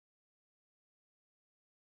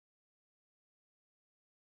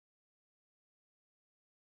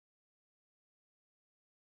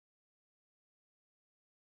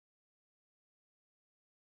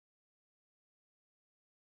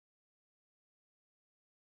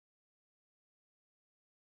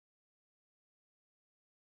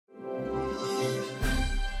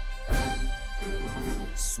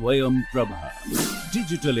Swayam Prabha.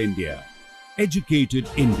 Digital India. Educated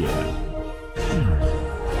India.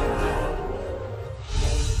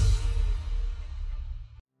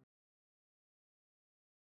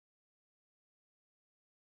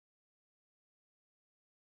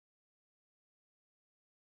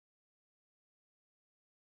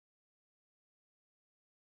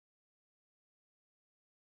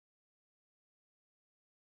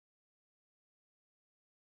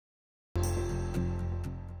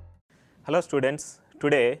 Hello students,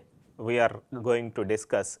 today we are going to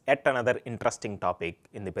discuss yet another interesting topic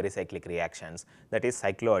in the pericyclic reactions, that is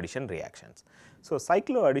cycloaddition reactions. So,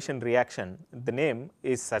 cycloaddition reaction, the name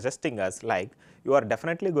is suggesting us like you are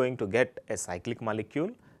definitely going to get a cyclic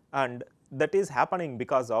molecule, and that is happening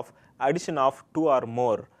because of addition of two or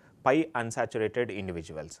more pi unsaturated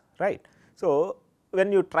individuals, right. So,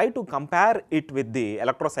 when you try to compare it with the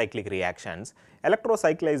electrocyclic reactions,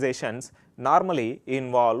 electrocyclizations normally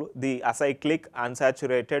involve the acyclic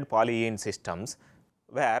unsaturated polyene systems,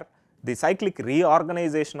 where the cyclic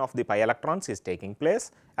reorganization of the pi electrons is taking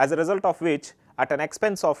place, as a result of which at an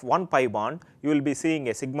expense of one pi bond you will be seeing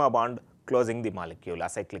a sigma bond closing the molecule,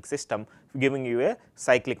 acyclic system, giving you a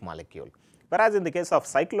cyclic molecule. Whereas in the case of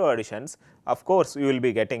cycloadditions, of course you will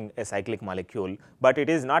be getting a cyclic molecule, but it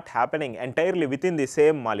is not happening entirely within the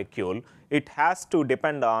same molecule. It has to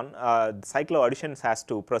depend on cycloadditions has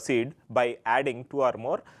to proceed by adding two or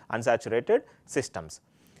more unsaturated systems.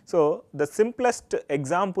 So, the simplest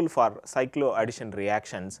example for cycloaddition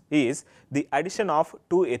reactions is the addition of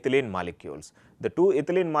two ethylene molecules. The two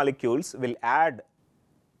ethylene molecules will add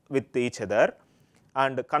with each other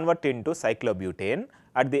and convert into cyclobutane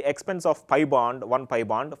at the expense of pi bond, one pi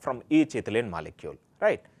bond from each ethylene molecule,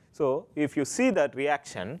 right. So, if you see that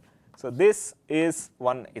reaction, so this is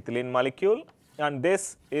one ethylene molecule and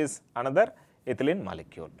this is another ethylene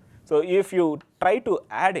molecule. So, if you try to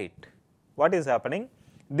add it, what is happening?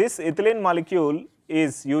 This ethylene molecule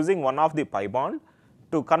is using one of the pi bond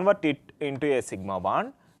to convert it into a sigma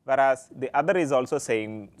bond, whereas the other is also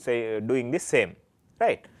doing the same,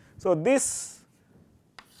 right. So, this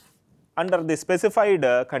under the specified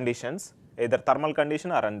conditions, either thermal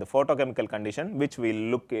condition or under the photochemical condition, which we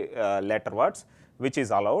will look laterwards, which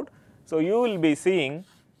is allowed. So, you will be seeing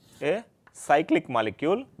a cyclic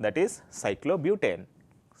molecule, that is cyclobutane.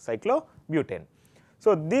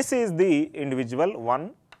 So, this is the individual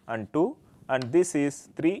 1 and 2 and this is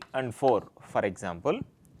 3 and 4, for example,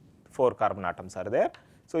 4 carbon atoms are there.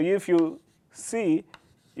 So, if you see,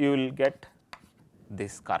 you will get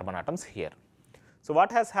these carbon atoms here. So,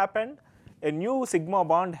 what has happened? A new sigma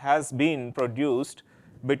bond has been produced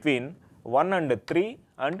between 1 and 3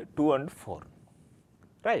 and 2 and 4,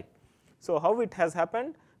 right. So, how it has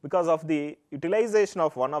happened? Because of the utilization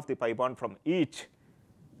of one of the pi bond from each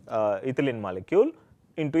ethylene molecule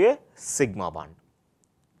into a sigma bond.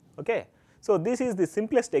 Okay. So, this is the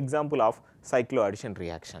simplest example of cycloaddition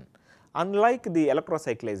reaction. Unlike the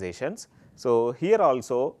electrocyclizations, so here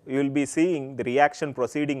also you will be seeing the reaction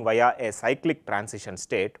proceeding via a cyclic transition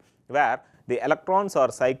state, where the electrons are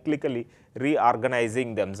cyclically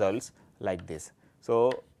reorganizing themselves like this.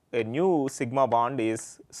 So, a new sigma bond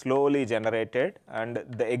is slowly generated and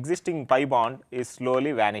the existing pi bond is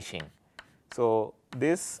slowly vanishing. So,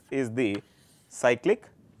 this is the cyclic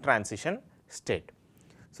transition state.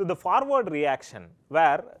 So, the forward reaction,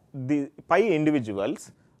 where the pi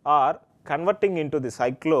individuals are converting into the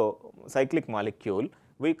cyclic molecule,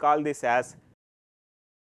 we call this as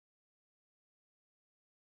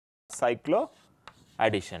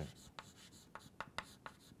cycloaddition.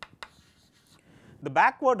 The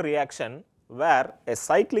backward reaction, where a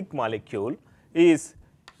cyclic molecule is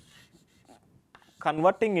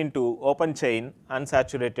converting into open chain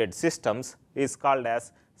unsaturated systems, is called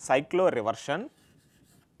as cycloreversion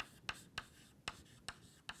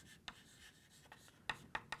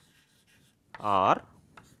or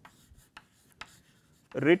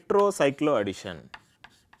retrocycloaddition,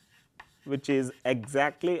 which is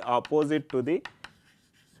exactly opposite to the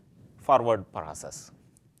forward process,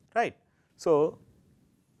 right. So,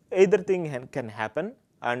 either thing can happen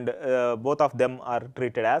and both of them are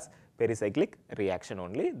treated as pericyclic reaction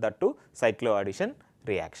only, that too cycloaddition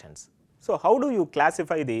reactions. So, how do you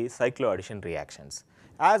classify the cycloaddition reactions?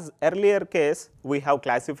 As earlier case, we have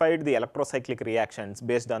classified the electrocyclic reactions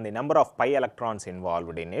based on the number of pi electrons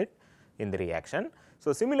involved in it, in the reaction.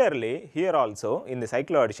 So, similarly, here also in the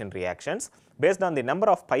cycloaddition reactions, based on the number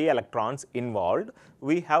of pi electrons involved,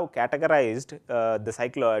 we have categorized the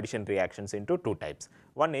cycloaddition reactions into two types.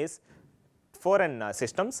 One is 4n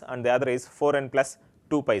systems and the other is 4n plus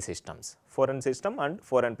 2 pi systems, 4n system and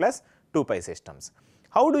 4n plus 2 pi systems.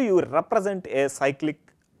 How do you represent a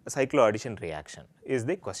cycloaddition reaction is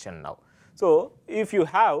the question now. So, if you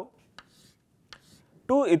have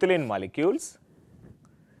 2 ethylene molecules,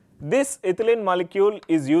 this ethylene molecule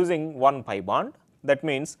is using 1 pi bond, that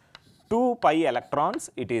means 2 pi electrons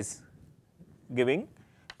it is giving,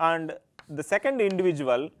 and the second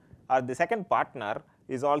individual or the second partner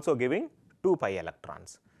is also giving 2 pi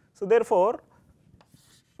electrons. So, therefore,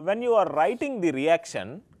 when you are writing the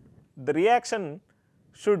reaction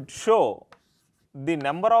should show the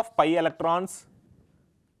number of pi electrons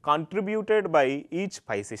contributed by each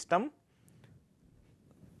pi system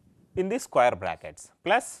in the square brackets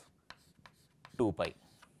plus 2 pi.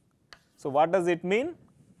 So, what does it mean?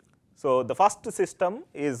 So, the first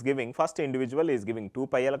individual is giving 2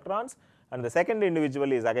 pi electrons and the second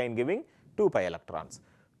individual is again giving 2 pi electrons.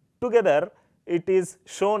 Together it is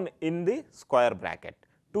shown in the square bracket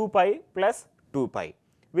 2 pi plus 2 pi,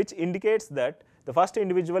 which indicates that the first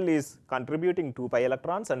individual is contributing 2 pi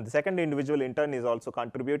electrons and the second individual in turn is also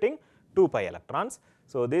contributing 2 pi electrons.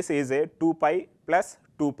 So, this is a 2 pi plus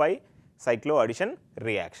 2 pi cycloaddition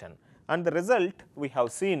reaction, and the result we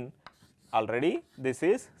have seen already, this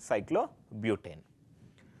is cyclobutane.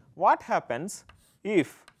 What happens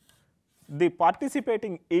if the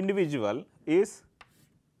participating individual is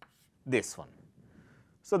this one?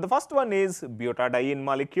 So, the first one is butadiene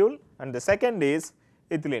molecule and the second is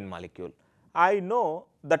ethylene molecule. I know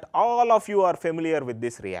that all of you are familiar with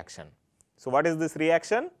this reaction. So, what is this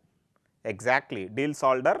reaction? Exactly,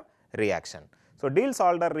 Diels-Alder reaction. So,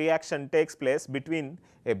 Diels-Alder reaction takes place between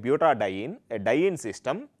a butadiene, a diene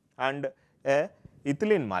system, and a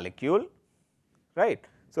ethylene molecule, right.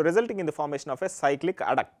 So, resulting in the formation of a cyclic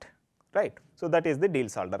adduct, right. So, that is the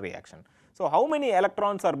Diels-Alder reaction. So, how many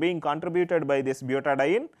electrons are being contributed by this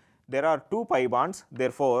butadiene? There are 2 pi bonds,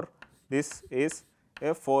 therefore, this is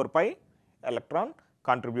a 4 pi electron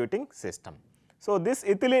contributing system. So, this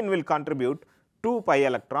ethylene will contribute 2 pi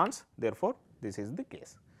electrons, therefore, this is the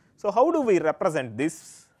case. So, how do we represent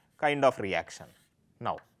this kind of reaction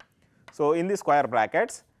now? So, in the square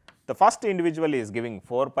brackets, the first individual is giving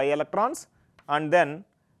 4 pi electrons and then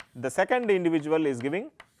the second individual is giving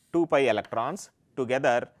 2 pi electrons,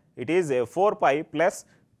 together it is a 4 pi plus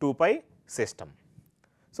 2 pi system.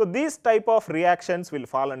 So, these type of reactions will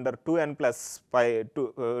fall under 4n plus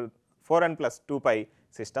 2 pi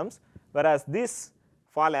systems, whereas this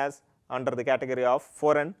fall as under the category of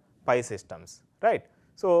 4n pi systems, right.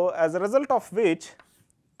 So, as a result of which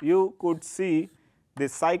you could see the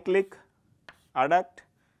cyclic adduct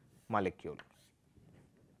molecule,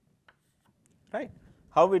 right.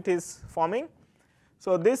 How it is forming?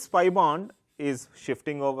 So, this pi bond is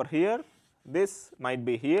shifting over here, this might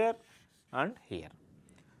be here and here.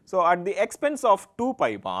 So, at the expense of 2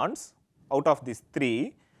 pi bonds, out of these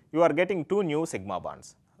 3, you are getting 2 new sigma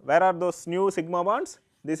bonds. Where are those new sigma bonds?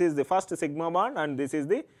 This is the first sigma bond and this is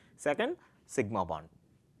the second sigma bond,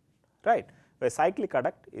 right, where cyclic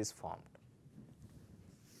adduct is formed.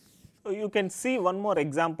 So, you can see one more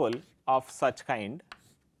example of such kind,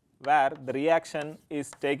 where the reaction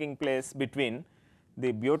is taking place between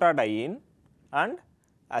the butadiene and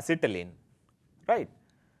acetylene, right.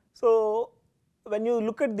 So, when you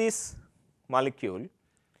look at this molecule,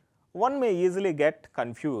 one may easily get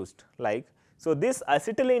confused, like, so this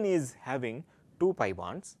acetylene is having 2 pi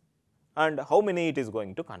bonds and how many it is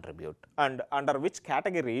going to contribute and under which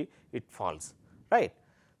category it falls, right.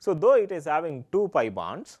 So, though it is having 2 pi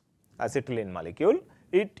bonds, acetylene molecule,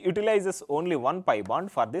 it utilizes only 1 pi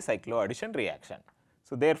bond for the cycloaddition reaction.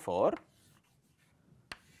 So, therefore,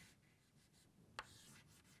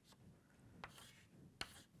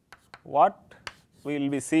 what we will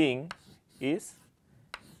be seeing is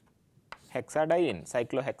hexadiene,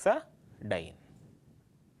 cyclohexadiene,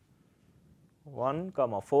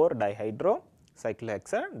 1,4 dihydro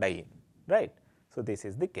cyclohexadiene, right. So, this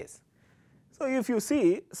is the case. So, if you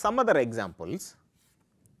see some other examples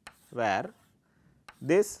where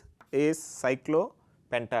this is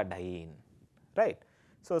cyclopentadiene, right.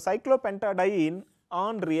 So, cyclopentadiene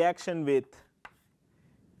on reaction with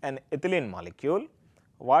an ethylene molecule,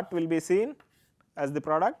 what will be seen as the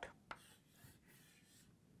product?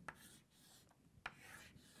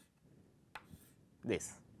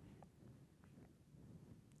 This,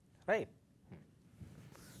 right.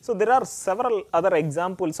 So, there are several other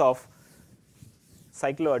examples of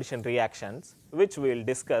cycloaddition reactions which we will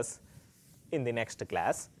discuss in the next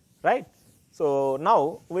class, right. So,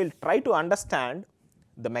 now we will try to understand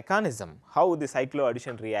the mechanism how the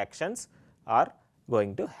cycloaddition reactions are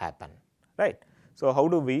going to happen, right. So, how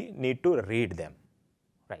do we need to read them,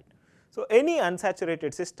 right. So, any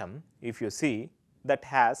unsaturated system, if you see, that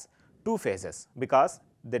has two phases, because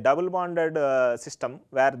the double bonded system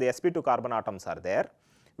where the sp2 carbon atoms are there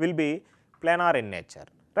will be planar in nature,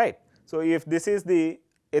 right. So, if this is the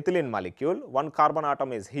ethylene molecule, one carbon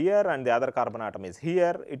atom is here and the other carbon atom is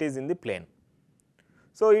here, it is in the plane.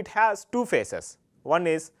 So, it has two phases, one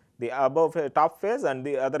is the above top phase and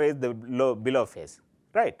the other is the below phase,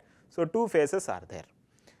 right. So, two phases are there.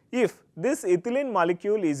 If this ethylene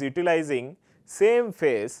molecule is utilizing same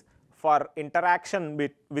phase for interaction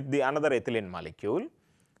with the another ethylene molecule,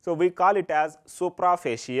 so we call it as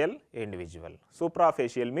suprafacial individual.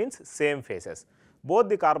 Suprafacial means same phases. Both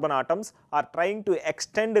the carbon atoms are trying to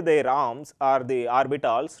extend their arms or the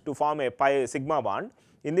orbitals to form a pi sigma bond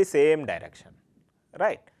in the same direction,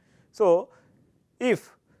 right. So,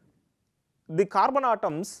 if the carbon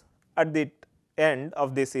atoms at the end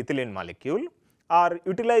of this ethylene molecule are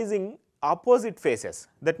utilizing opposite phases,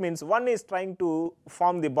 that means one is trying to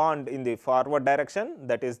form the bond in the forward direction,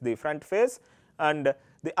 that is the front phase, and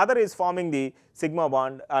the other is forming the sigma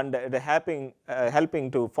bond and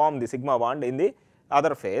helping to form the sigma bond in the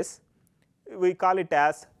other phase, we call it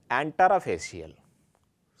as anterafacial.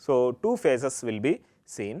 So, two phases will be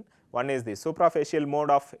seen, one is the suprafacial mode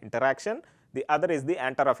of interaction, the other is the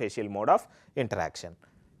anterafacial mode of interaction.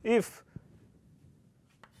 If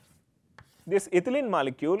this ethylene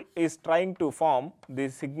molecule is trying to form the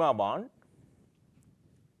sigma bond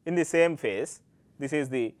in the same phase, this is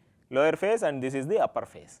the lower phase and this is the upper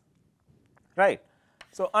phase, right.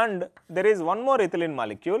 So, and there is one more ethylene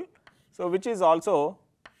molecule, so which is also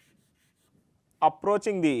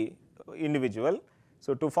approaching the individual,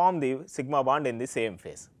 so to form the sigma bond in the same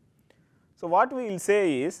phase. So, what we will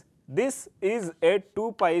say is this is a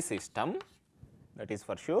 2 pi system, that is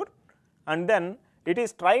for sure, and then it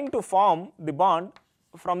is trying to form the bond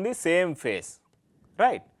from the same phase,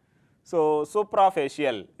 right. So,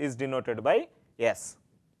 suprafacial is denoted by S,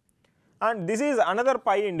 and this is another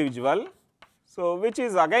pi individual, so which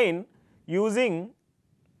is again using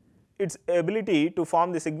its ability to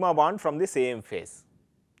form the sigma bond from the same phase,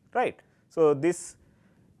 right. So,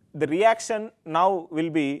 the reaction now will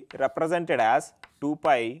be represented as 2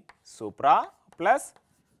 pi supra plus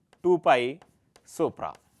 2 pi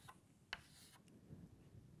supra.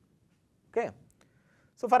 Okay.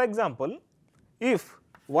 So, for example, if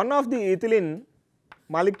one of the ethylene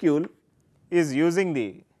molecule is using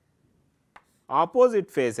the opposite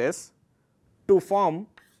phases to form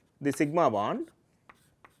the sigma bond,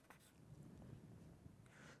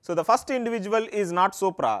 so the first individual is not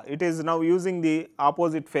supra, it is now using the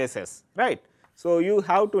opposite phases, right. So, you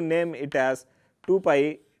have to name it as 2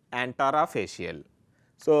 pi anterafacial.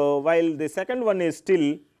 So, while the second one is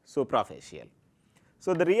still suprafacial.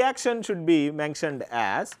 So, the reaction should be mentioned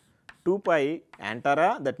as 2 pi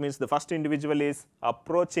antera, that means the first individual is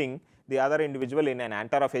approaching the other individual in an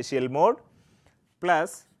anterafacial mode,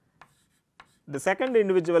 plus the second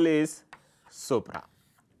individual is supra,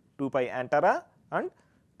 2 pi antera and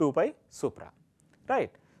 2 pi supra, right.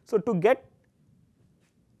 So, to get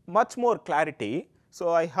much more clarity, so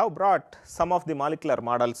I have brought some of the molecular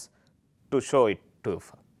models to show it to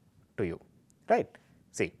you, right.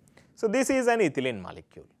 See, so this is an ethylene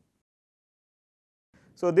molecule.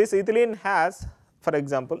 So, this ethylene has, for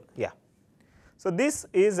example, yeah. So, this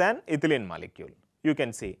is an ethylene molecule, you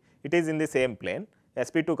can see it is in the same plane,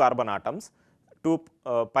 sp2 carbon atoms, two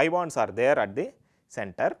pi bonds are there at the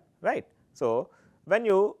center, right. So, when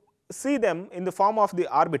you see them in the form of the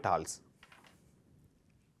orbitals,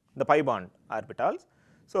 the pi bond orbitals,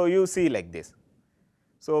 so you see like this.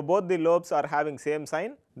 So, both the lobes are having same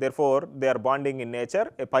sign, therefore, they are bonding in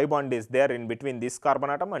nature, a pi bond is there in between this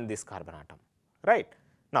carbon atom and this carbon atom, right.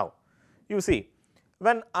 Now, you see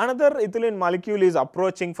when another ethylene molecule is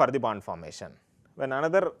approaching for the bond formation, when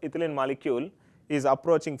another ethylene molecule is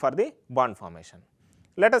approaching for the bond formation,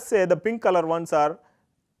 let us say the pink color ones are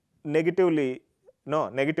negative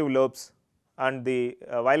lobes and the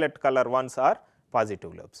violet color ones are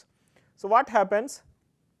positive lobes. So, what happens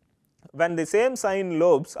when the same sign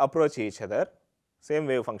lobes approach each other, same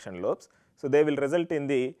wave function lobes, so they will result in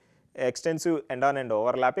the extensive end-on end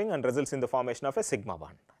overlapping and results in the formation of a sigma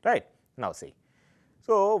bond, right. Now, see,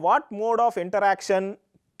 so what mode of interaction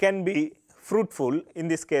can be fruitful in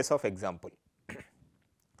this case of example?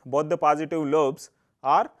 Both the positive lobes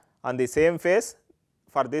are on the same phase,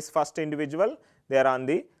 for this first individual they are on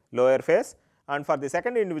the lower phase and for the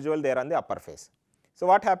second individual they are on the upper phase. So,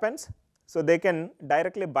 what happens? So, they can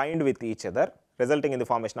directly bind with each other resulting in the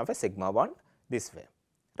formation of a sigma bond this way,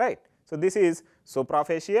 right. So, this is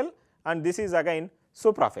suprafacial and this is again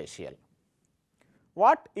suprafacial.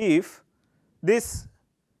 What if this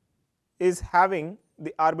is having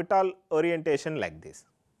the orbital orientation like this.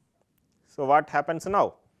 So, what happens now?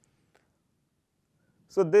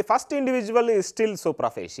 So, the first individual is still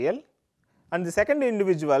suprafacial and the second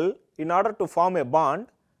individual, in order to form a bond,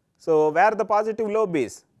 so where the positive lobe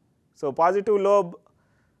is? So, positive lobe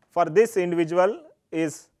for this individual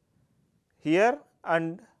is here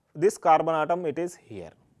and this carbon atom it is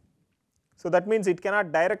here. So, that means it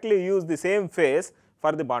cannot directly use the same phase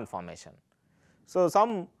for the bond formation. So,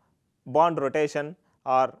 some bond rotation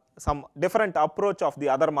or some different approach of the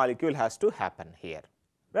other molecule has to happen here,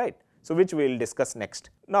 right. So, which we will discuss next.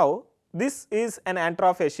 Now, this is an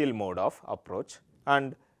anterofacial mode of approach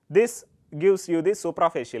and this gives you the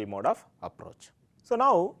suprafacial mode of approach. So,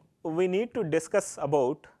 now we need to discuss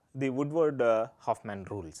about the Woodward-Hoffmann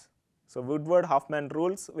rules. So, Woodward-Hoffmann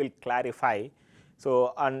rules will clarify,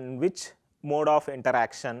 so on which mode of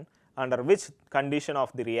interaction, under which condition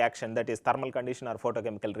of the reaction, that is thermal condition or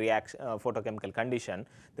photochemical reaction, photochemical condition,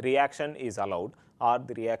 the reaction is allowed or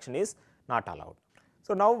the reaction is not allowed.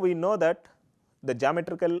 So, now we know that the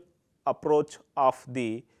geometrical approach of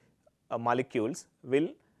the molecules will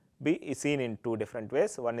be seen in two different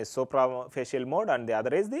ways. One is suprafacial mode and the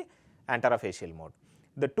other is the anterofacial mode.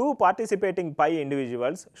 The two participating pi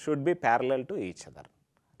individuals should be parallel to each other,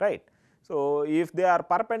 right. So, if they are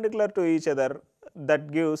perpendicular to each other,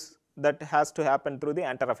 that has to happen through the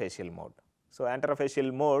anterofacial mode. So,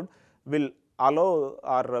 anterofacial mode will allow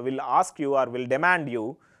or will ask you or will demand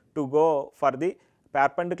you to go for the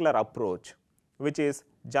perpendicular approach, which is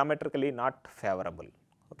geometrically not favorable.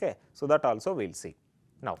 Okay. So, that also we will see.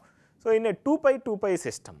 Now, so in a 2 pi 2 pi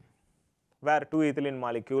system where two ethylene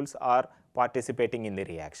molecules are participating in the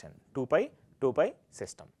reaction, 2 pi 2 pi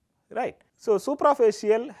system, right. So,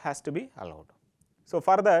 suprafacial has to be allowed. So,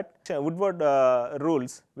 for that Woodward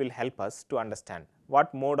rules will help us to understand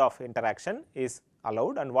what mode of interaction is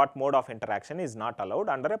allowed and what mode of interaction is not allowed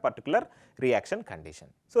under a particular reaction condition.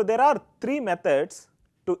 So, there are three methods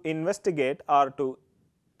to investigate or to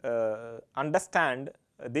understand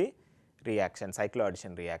the reactions,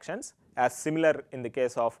 cycloaddition reactions, as similar in the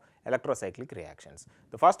case of electrocyclic reactions.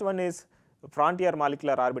 The first one is frontier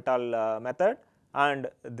molecular orbital method and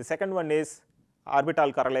the second one is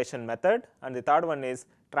orbital correlation method and the third one is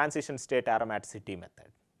transition state aromaticity method,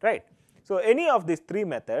 right. So, any of these three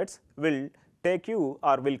methods will take you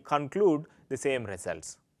or will conclude the same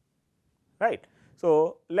results, right.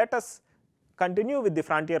 So, let us continue with the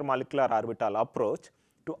frontier molecular orbital approach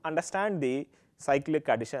to understand the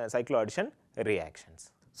cycloaddition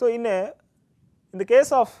reactions. So, in the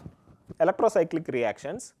case of electrocyclic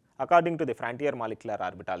reactions according to the frontier molecular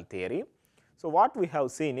orbital theory, so what we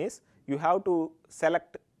have seen is you have to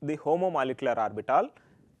select the homomolecular orbital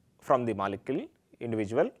from the molecule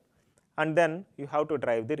individual and then you have to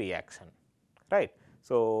drive the reaction, right.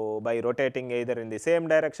 So, by rotating either in the same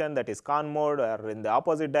direction, that is con mode, or in the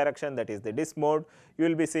opposite direction, that is the dis mode, you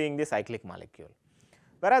will be seeing the cyclic molecule.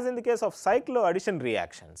 Whereas, in the case of cycloaddition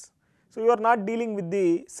reactions, so you are not dealing with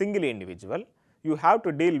the single individual, you have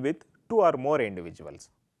to deal with two or more individuals,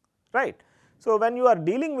 right. So, when you are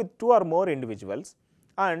dealing with two or more individuals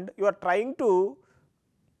and you are trying to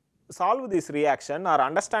solve this reaction or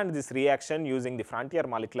understand this reaction using the frontier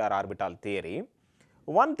molecular orbital theory,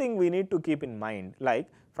 one thing we need to keep in mind, like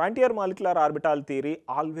frontier molecular orbital theory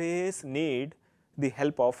always need the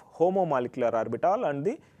help of homomolecular orbital and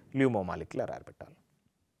the LUMO-molecular orbital.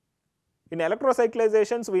 In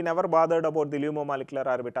electrocyclizations, we never bothered about the LUMO-molecular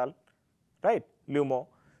orbital, right, LUMO.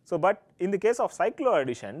 So, but in the case of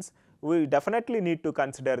cycloadditions, we definitely need to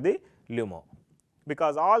consider the LUMO,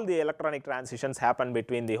 because all the electronic transitions happen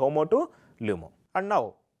between the HOMO to LUMO. And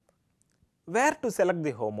now, where to select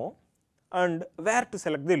the HOMO and where to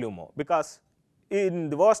select the LUMO, because in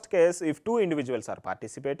the worst case, if two individuals are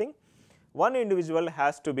participating, one individual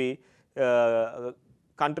has to be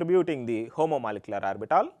contributing the homomolecular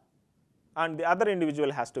orbital and the other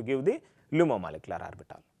individual has to give the LUMO-molecular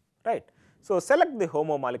orbital, right. So, select the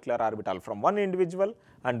homomolecular orbital from one individual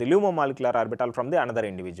and the LUMO-molecular orbital from the another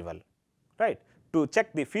individual, right, to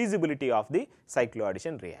check the feasibility of the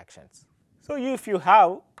cycloaddition reactions. So, if you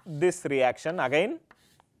have this reaction again,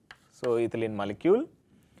 so ethylene molecule,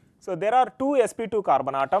 so there are two sp2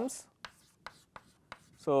 carbon atoms.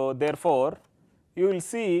 So, therefore, you will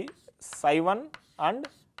see psi1 and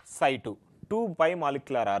psi2, two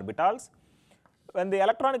bimolecular orbitals. When the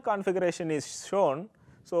electronic configuration is shown,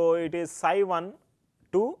 so it is psi1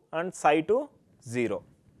 2 and psi2 0,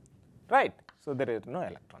 right. So, there is no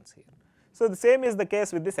electrons here. So, the same is the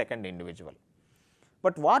case with the second individual.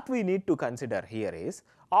 But what we need to consider here is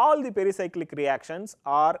all the pericyclic reactions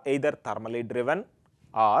are either thermally driven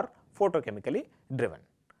or photochemically driven.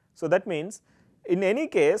 So, that means in any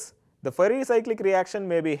case the pericyclic reaction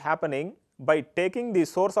may be happening by taking the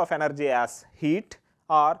source of energy as heat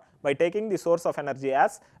or by taking the source of energy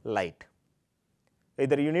as light.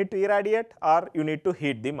 Either you need to irradiate or you need to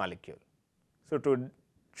heat the molecule. So, to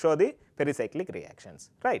show the pericyclic reactions,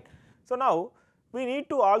 right. So, now we need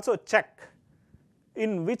to also check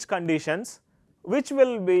in which conditions which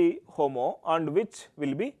will be HOMO and which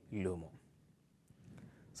will be LUMO.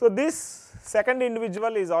 So, this second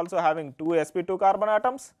individual is also having 2 sp2 carbon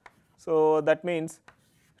atoms. So, that means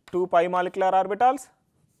 2 pi molecular orbitals,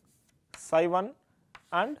 psi 1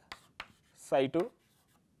 and psi 2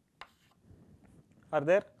 are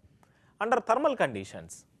there. Under thermal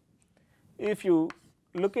conditions, if you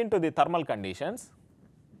look into the thermal conditions,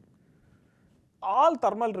 all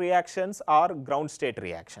thermal reactions are ground state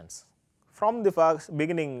reactions. From the first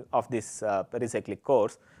beginning of this pericyclic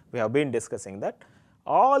course, we have been discussing that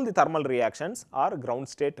all the thermal reactions are ground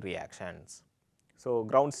state reactions. So,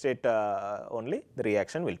 ground state only the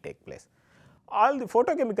reaction will take place. All the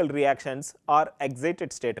photochemical reactions are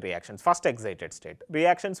excited state reactions, first excited state.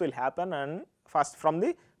 Reactions will happen and from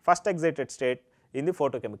the first excited state in the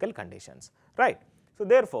photochemical conditions, right. So,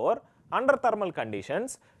 therefore, under thermal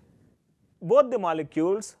conditions both the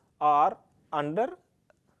molecules are under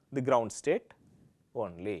the ground state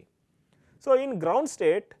only. So, in ground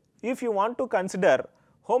state, if you want to consider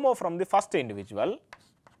HOMO from the first individual,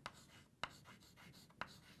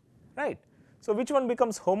 right. So, which one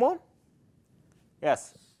becomes HOMO?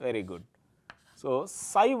 Yes, very good. So,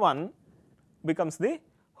 psi 1 becomes the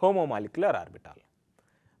HOMO molecular orbital,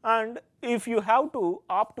 and if you have to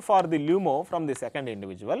opt for the LUMO from the second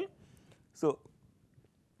individual, so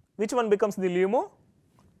which one becomes the LUMO?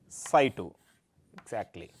 Psi 2,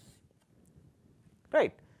 exactly,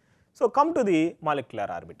 right. So, come to the molecular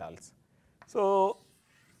orbitals. So,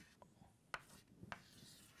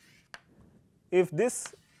 if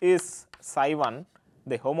this is psi 1,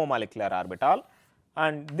 the HOMO molecular orbital,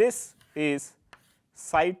 and this is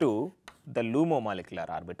psi 2, the LUMO molecular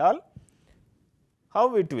orbital,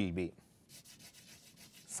 how it will be?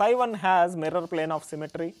 Psi 1 has mirror plane of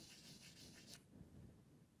symmetry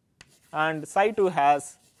and psi 2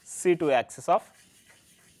 has C2 axis of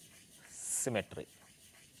symmetry,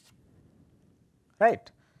 right.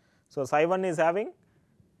 So, psi 1 is having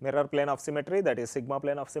mirror plane of symmetry, that is sigma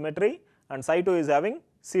plane of symmetry, and psi 2 is having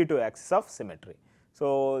C2 axis of symmetry.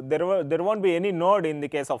 So, there will not be any node in the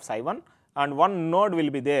case of psi 1 and one node will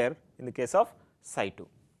be there in the case of psi 2,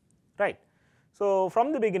 right. So,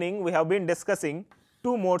 from the beginning we have been discussing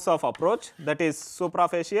two modes of approach, that is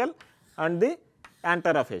suprafacial and the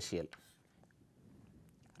anterofacial,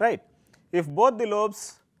 right. If both the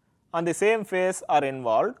lobes on the same face are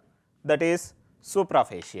involved, that is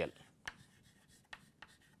suprafacial.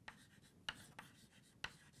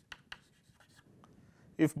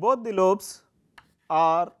 If both the lobes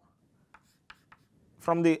are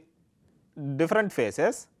from the different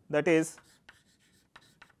faces, that is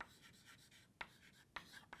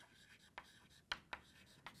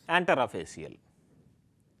anterofacial,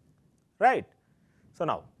 right. So,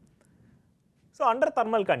 now, so under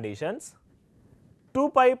thermal conditions 2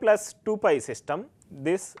 pi plus 2 pi system,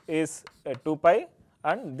 this is a 2 pi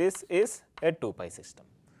and this is a 2 pi system.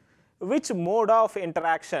 Which mode of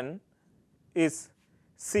interaction is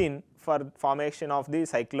seen for formation of the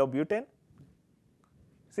cyclobutane?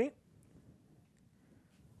 See,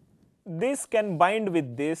 this can bind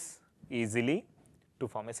with this easily to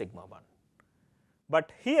form a sigma bond,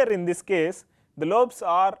 but here in this case the lobes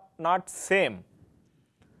are not same.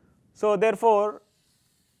 So, therefore,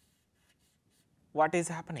 what is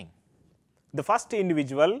happening? The first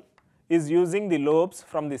individual is using the lobes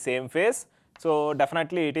from the same face, so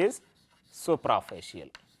definitely it is suprafacial.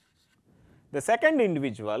 The second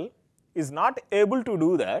individual is not able to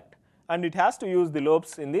do that and it has to use the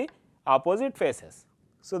lobes in the opposite faces.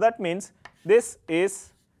 So, that means this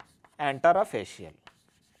is anterofacial,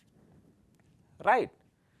 right.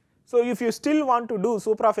 So, if you still want to do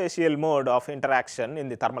suprafacial mode of interaction in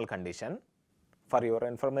the thermal condition, for your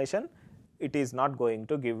information, it is not going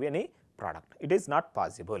to give any product, it is not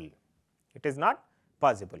possible, it is not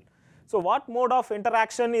possible. So, what mode of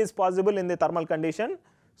interaction is possible in the thermal condition?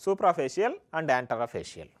 Suprafacial and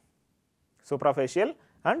anterofacial. Suprafacial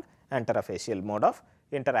and anterofacial mode of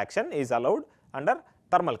interaction is allowed under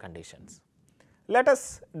thermal conditions. Let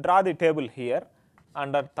us draw the table here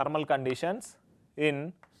under thermal conditions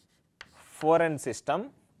in 4n system,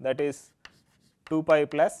 that is 2 pi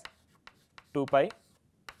plus 2 pi.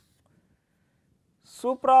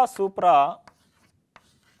 Supra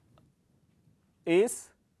is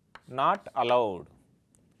not allowed.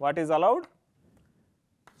 What is allowed?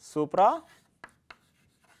 supra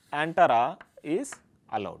antera is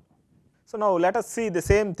allowed. So, now let us see the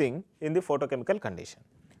same thing in the photochemical condition.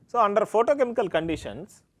 So, under photochemical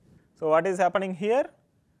conditions, so what is happening here?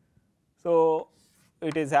 So,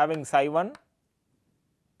 it is having psi 1,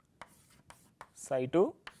 psi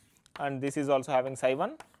 2 and this is also having psi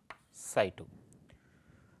 1, psi 2.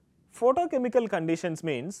 Photochemical conditions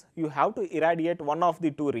means you have to irradiate one of the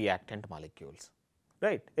two reactant molecules,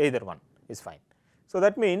 right, either one is fine. So,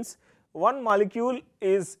 that means one molecule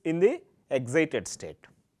is in the excited state,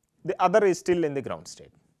 the other is still in the ground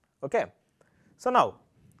state. Okay. So, now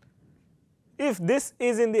if this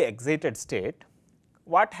is in the excited state,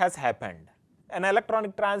 what has happened? An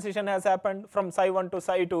electronic transition has happened from psi 1 to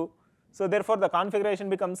psi 2. So, therefore, the configuration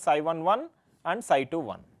becomes psi 1 1 and psi 2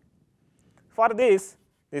 1. For this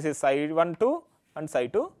is psi 1 2 and psi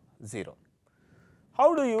 2 0.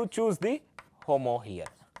 How do you choose the HOMO here?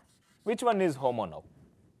 Which one is HOMO now?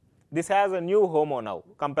 This has a new HOMO now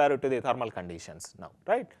compared to the thermal conditions now,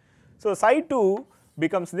 right. So, psi 2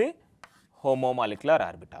 becomes the HOMO molecular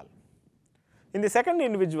orbital. In the second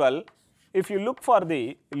individual, if you look for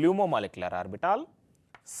the LUMO molecular orbital,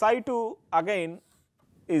 psi 2 again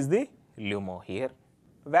is the LUMO here,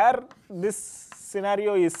 where this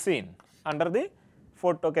scenario is seen under the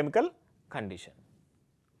photochemical condition,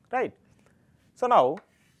 right. So, now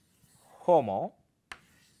HOMO,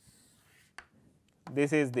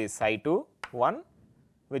 this is the psi 2 1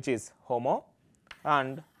 which is HOMO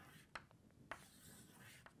and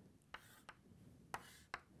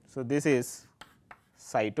so this is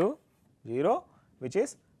psi 2 0 which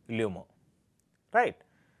is LUMO, right.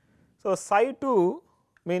 So, psi 2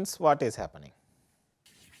 means what is happening?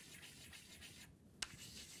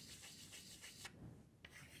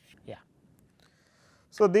 Yeah.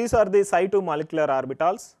 So, these are the psi 2 molecular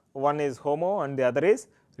orbitals, one is HOMO and the other is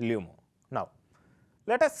LUMO. Now,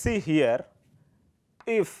 let us see here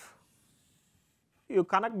if you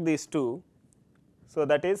connect these two, so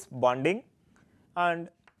that is bonding and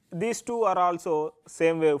these two are also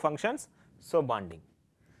same wave functions, so bonding.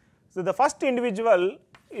 So, the first individual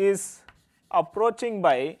is approaching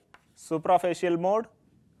by suprafacial mode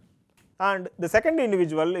and the second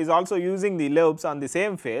individual is also using the lobes on the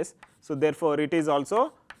same phase. So, therefore, it is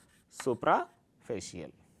also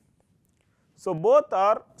suprafacial. So, both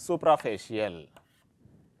are suprafacial.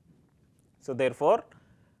 So, therefore,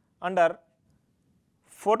 under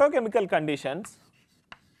photochemical conditions,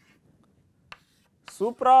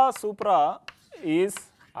 supra is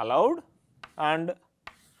allowed and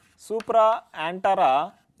supra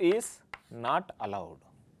antera is not allowed.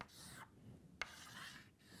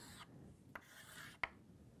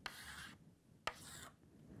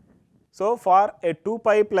 So, for a 2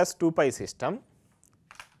 pi plus 2 pi system,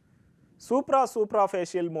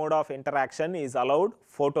 suprafacial mode of interaction is allowed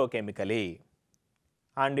photochemically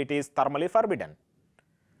and it is thermally forbidden.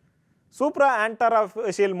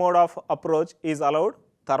 Supra-anterafacial mode of approach is allowed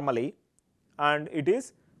thermally and it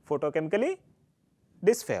is photochemically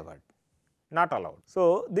disfavored, not allowed.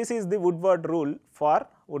 So, this is the Woodward rule for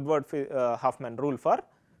Woodward-Hoffman rule for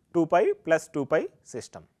 2 pi plus 2 pi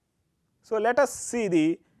system. So, let us see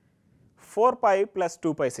the 4 pi plus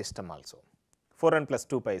 2 pi system also, 4n plus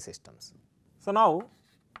 2 pi systems. So, now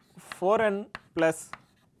 4n plus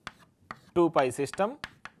 2 pi system,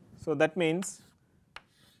 so that means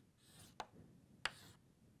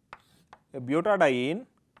a butadiene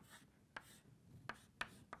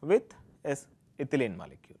with ethylene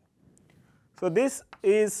molecule. So, this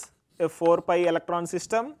is a 4 pi electron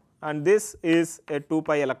system and this is a 2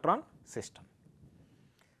 pi electron system.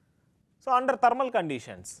 So, under thermal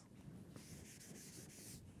conditions,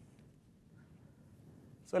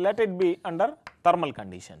 so let it be under thermal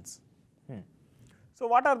conditions. So,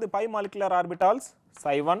 what are the pi molecular orbitals?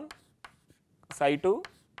 Psi 1, psi 2,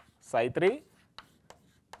 psi 3,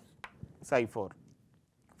 psi 4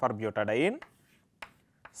 for butadiene,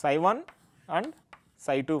 psi 1 and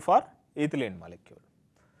psi 2 for ethylene molecule.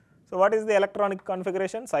 So, what is the electronic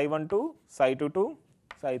configuration? Psi 1 2, psi 2 2,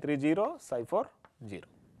 psi 3 0, psi 4 0,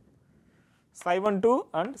 psi 1 2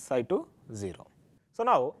 and psi 2 0. So,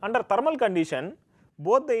 now under thermal condition,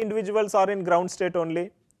 both the individuals are in ground state only.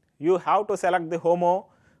 You have to select the HOMO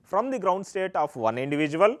from the ground state of one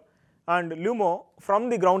individual and LUMO from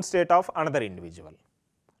the ground state of another individual,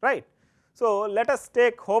 right. So, let us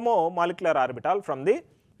take HOMO molecular orbital from the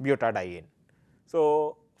butadiene.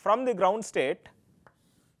 So, from the ground state,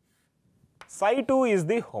 psi 2 is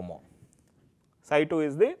the HOMO, psi 2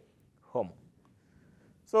 is the HOMO.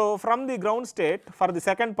 So, from the ground state for the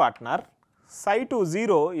second partner, psi 2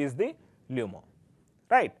 0 is the LUMO,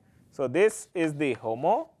 right. So, this is the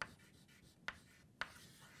HOMO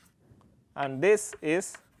and this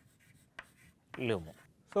is LUMO.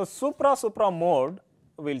 So, supra mode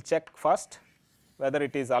we will check first whether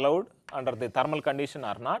it is allowed under the thermal condition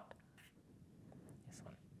or not. This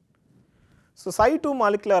one. So, Psi2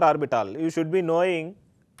 molecular orbital, you should be knowing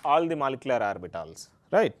all the molecular orbitals,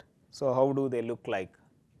 right. So, how do they look like,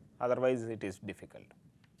 otherwise it is difficult.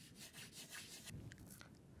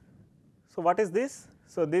 So, what is this?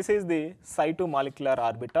 So, this is the Psi2 molecular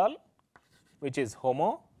orbital which is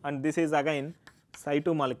HOMO, and this is again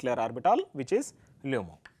Psi2 molecular orbital which is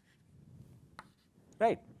LUMO,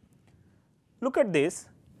 right. Look at this,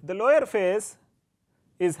 the lower phase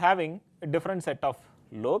is having a different set of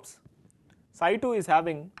lobes. Psi2 is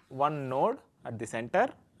having one node at the center,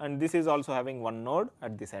 and this is also having one node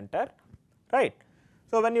at the center, right.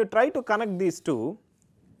 So, when you try to connect these two,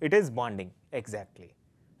 it is bonding exactly,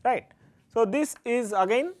 right. So, this is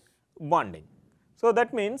again bonding. So,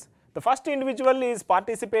 that means the first individual is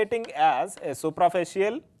participating as a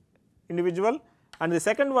suprafacial individual, and the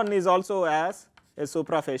second one is also as a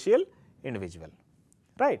suprafacial individual,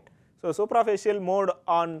 right. So, suprafacial mode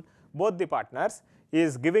on both the partners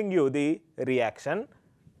is giving you the reaction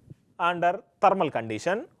under thermal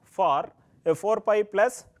condition for a 4 pi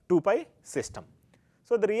plus 2 pi system.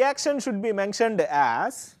 So, the reaction should be mentioned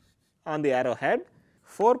as on the arrowhead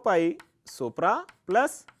 4 pi supra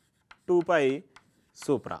plus 2 pi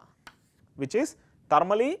supra, which is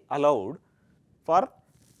thermally allowed for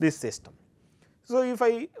this system. So, if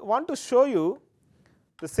I want to show you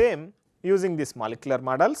the same using these molecular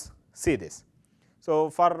models, see this.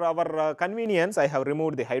 So, for our convenience, I have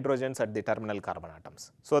removed the hydrogens at the terminal carbon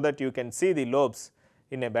atoms, so that you can see the lobes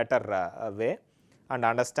in a better way and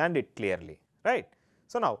understand it clearly, right.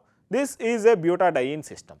 So, now this is a butadiene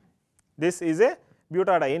system, this is a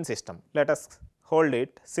butadiene system. Let us hold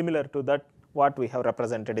it similar to that what we have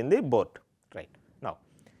represented in the board, right. Now,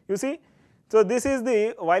 you see, so this is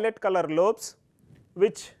the violet color lobes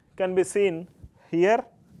which can be seen here,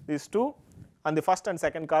 these two on the first and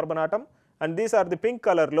second carbon atom, and these are the pink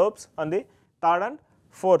color lobes on the third and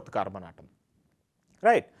fourth carbon atom,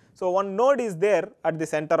 right. So, one node is there at the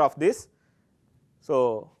center of this.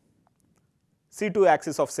 So, C2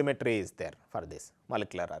 axis of symmetry is there for this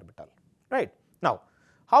molecular orbital, right. Now,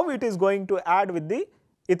 how it is going to add with the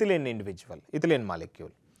ethylene individual, ethylene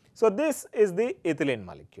molecule. So, this is the ethylene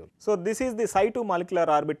molecule. So, this is the Psi2 molecular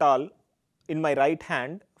orbital in my right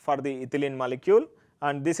hand for the ethylene molecule,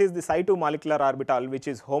 and this is the Psi2 molecular orbital which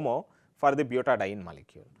is HOMO for the butadiene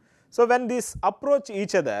molecule. So, when these approach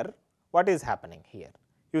each other, what is happening here?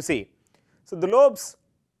 You see, so the lobes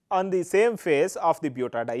on the same phase of the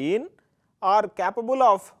butadiene are capable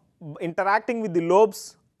of interacting with the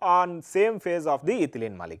lobes on same phase of the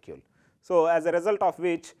ethylene molecule. So, as a result of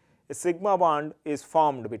which a sigma bond is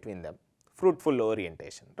formed between them, fruitful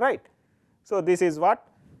orientation, right. So, this is what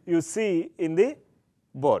you see in the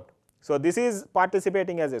board. So, this is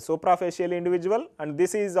participating as a suprafacial individual, and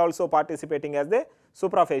this is also participating as the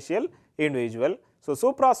suprafacial individual. So,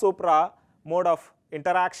 supra mode of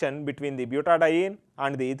interaction between the butadiene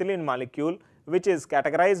and the ethylene molecule, which is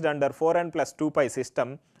categorized under 4n plus 2 pi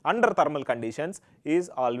system under thermal conditions, is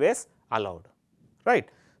always allowed, right.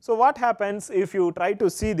 So, what happens if you try to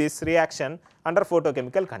see this reaction under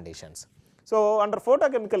photochemical conditions? So, under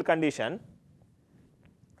photochemical condition,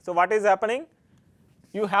 so what is happening?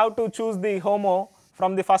 You have to choose the HOMO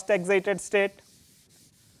from the first excited state.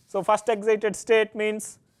 So, first excited state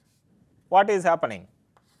means what is happening?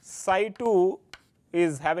 Psi2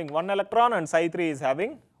 is having 1 electron and Psi3 is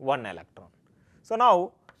having 1 electron. So,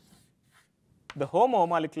 now the HOMO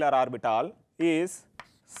molecular orbital is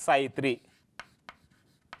Psi3.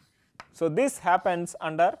 So, this happens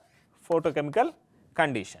under photochemical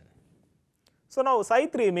condition. So, now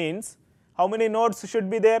Psi3 means how many nodes should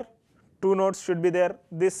be there? 2 nodes should be there.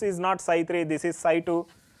 This is not Psi3, this is Psi2.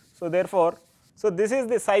 So, therefore, so this is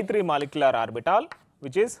the Psi3 molecular orbital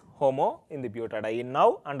which is HOMO in the butadiene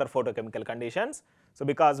now under photochemical conditions. So,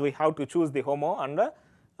 because we have to choose the HOMO under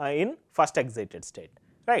in first excited state,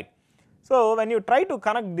 right. So, when you try to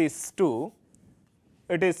connect these two,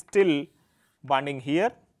 it is still bonding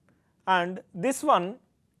here, and this one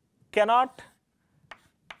cannot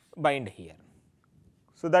bind here.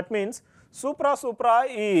 So, that means supra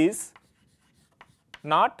is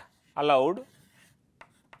not allowed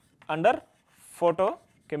under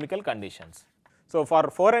photochemical conditions. So, for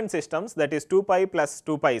 4n systems, that is 2 pi plus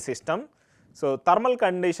 2 pi system, so thermal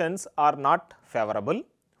conditions are not favorable,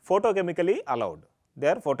 photochemically allowed, they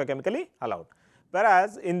are photochemically allowed.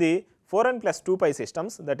 Whereas, in the 4n plus 2 pi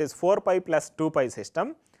systems, that is 4 pi plus 2 pi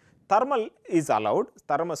system, thermal is allowed,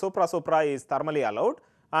 supra is thermally allowed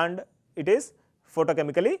and it is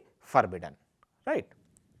photochemically forbidden, right.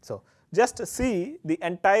 So, just see the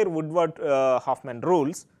entire Woodward-Hoffmann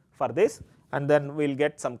rules for this, and then we will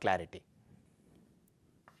get some clarity.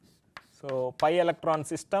 So, pi electron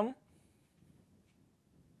system,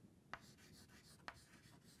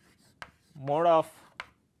 mode of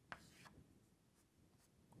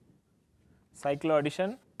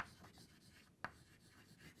cycloaddition,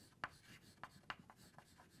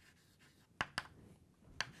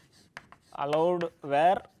 allowed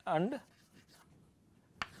where and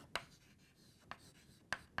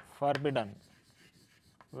forbidden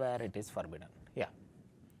where it is forbidden. Yeah.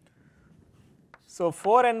 So,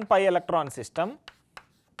 4n pi electron system,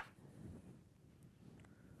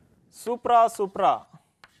 supra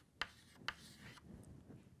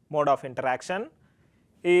mode of interaction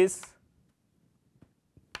is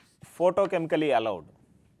photochemically allowed,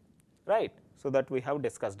 right. So, that we have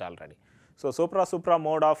discussed already. So, supra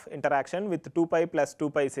mode of interaction with 2 pi plus 2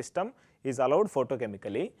 pi system is allowed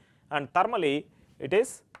photochemically, and thermally it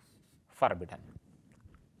is forbidden.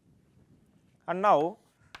 And now,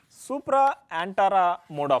 supra antara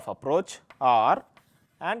mode of approach or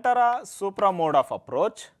antara supra mode of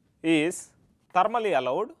approach is thermally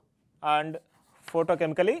allowed and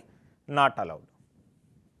photochemically not allowed.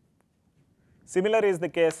 Similar is the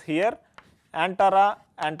case here, antara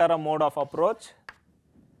mode of approach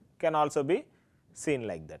can also be seen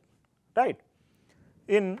like that, right.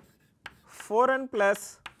 In 4n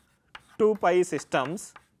plus 2 pi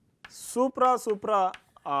systems, supra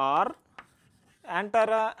or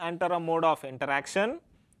antara mode of interaction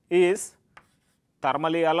is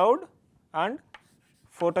thermally allowed and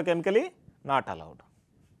photochemically not allowed.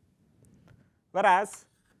 Whereas,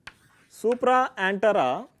 supra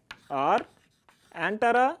antara or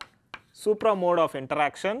antara supra mode of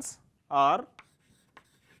interactions are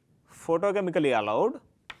photochemically allowed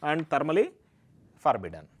and thermally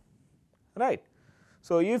forbidden, right.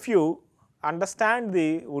 So, if you understand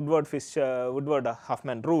the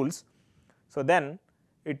Woodward-Hoffmann rules, so then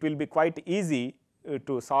it will be quite easy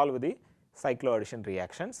to solve the cycloaddition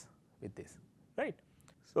reactions with this, right.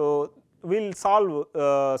 So, we will solve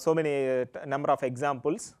so many number of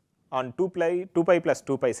examples on 2 pi plus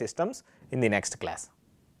 2 pi systems in the next class.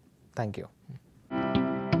 Thank you.